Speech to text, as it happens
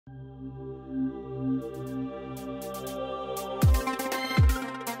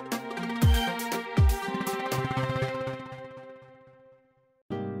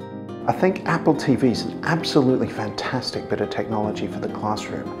think Apple TV is an absolutely fantastic bit of technology for the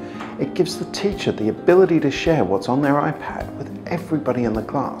classroom. It gives the teacher the ability to share what's on their iPad with everybody in the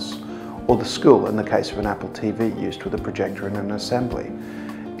class, or the school in the case of an Apple TV used with a projector and an assembly.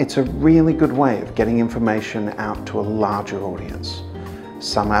 It's a really good way of getting information out to a larger audience.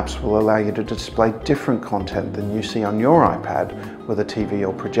 Some apps will allow you to display different content than you see on your iPad with a TV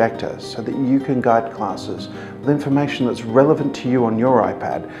or projector, so that you can guide classes with information that's relevant to you on your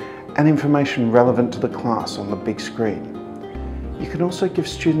iPad and information relevant to the class on the big screen. You can also give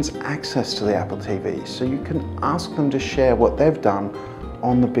students access to the Apple TV, so you can ask them to share what they've done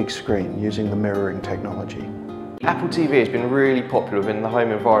on the big screen using the mirroring technology. Apple TV has been really popular within the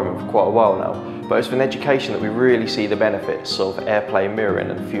home environment for quite a while now, but it's in education that we really see the benefits of Airplay mirroring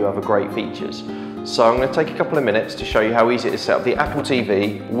and a few other great features. So I'm going to take a couple of minutes to show you how easy it is to set up the Apple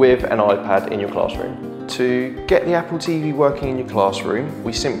TV with an iPad in your classroom. To get the Apple TV working in your classroom,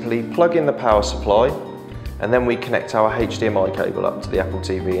 we simply plug in the power supply and then we connect our HDMI cable up to the Apple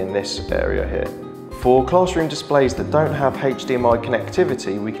TV in this area here. For classroom displays that don't have HDMI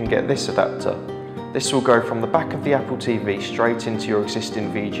connectivity, we can get this adapter. This will go from the back of the Apple TV straight into your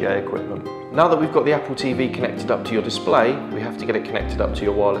existing VGA equipment. Now that we've got the Apple TV connected up to your display, we have to get it connected up to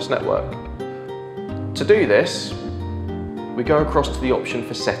your wireless network. To do this, we go across to the option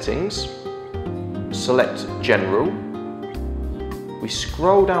for settings, select General, we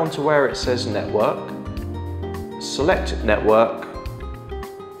scroll down to where it says Network, select Network,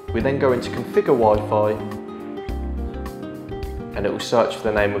 we then go into Configure Wi-Fi and it will search for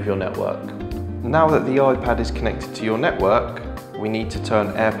the name of your network. Now that the iPad is connected to your network, we need to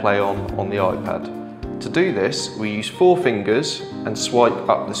turn Airplay on the iPad. To do this, we use 4 fingers and swipe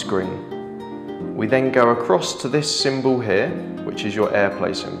up the screen. We then go across to this symbol here, which is your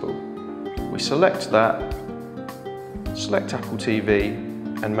Airplay symbol. We select that, select Apple TV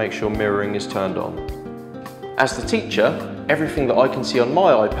and make sure mirroring is turned on. As the teacher, everything that I can see on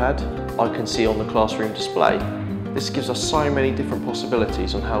my iPad, I can see on the classroom display. This gives us so many different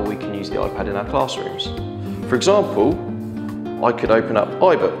possibilities on how we can use the iPad in our classrooms. For example, I could open up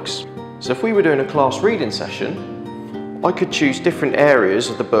Ibooks. So if we were doing a class reading session, I could choose different areas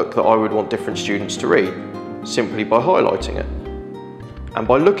of the book that I would want different students to read, simply by highlighting it. And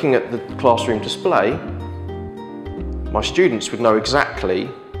by looking at the classroom display, my students would know exactly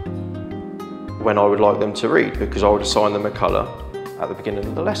when I would like them to read, because I would assign them a colour at the beginning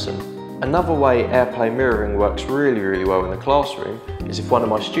of the lesson. Another way Airplay mirroring works really well in the classroom is if one of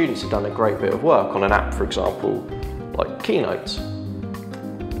my students had done a great bit of work on an app, for example, like Keynote.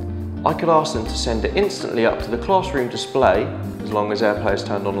 I could ask them to send it instantly up to the classroom display, as long as Airplay is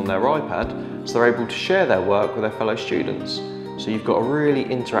turned on their iPad, so they're able to share their work with their fellow students. So you've got a really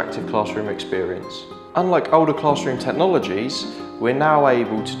interactive classroom experience. Unlike older classroom technologies, we're now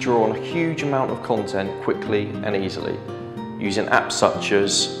able to draw on a huge amount of content quickly and easily, using apps such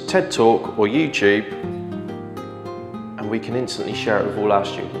as TED Talk or YouTube, and we can instantly share it with all our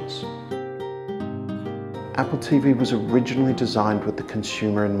students. Apple TV was originally designed with the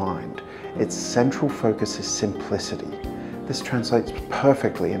consumer in mind. Its central focus is simplicity. This translates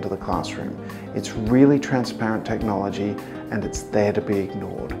perfectly into the classroom. It's really transparent technology and it's there to be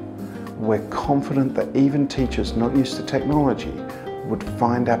ignored. We're confident that even teachers not used to technology would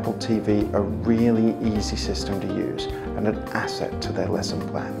find Apple TV a really easy system to use and an asset to their lesson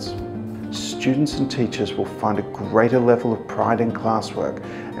plans. Students and teachers will find a greater level of pride in classwork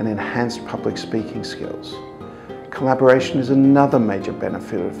and enhanced public speaking skills. Collaboration is another major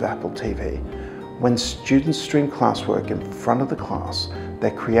benefit of Apple TV. When students stream classwork in front of the class,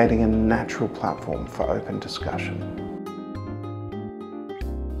 they're creating a natural platform for open discussion.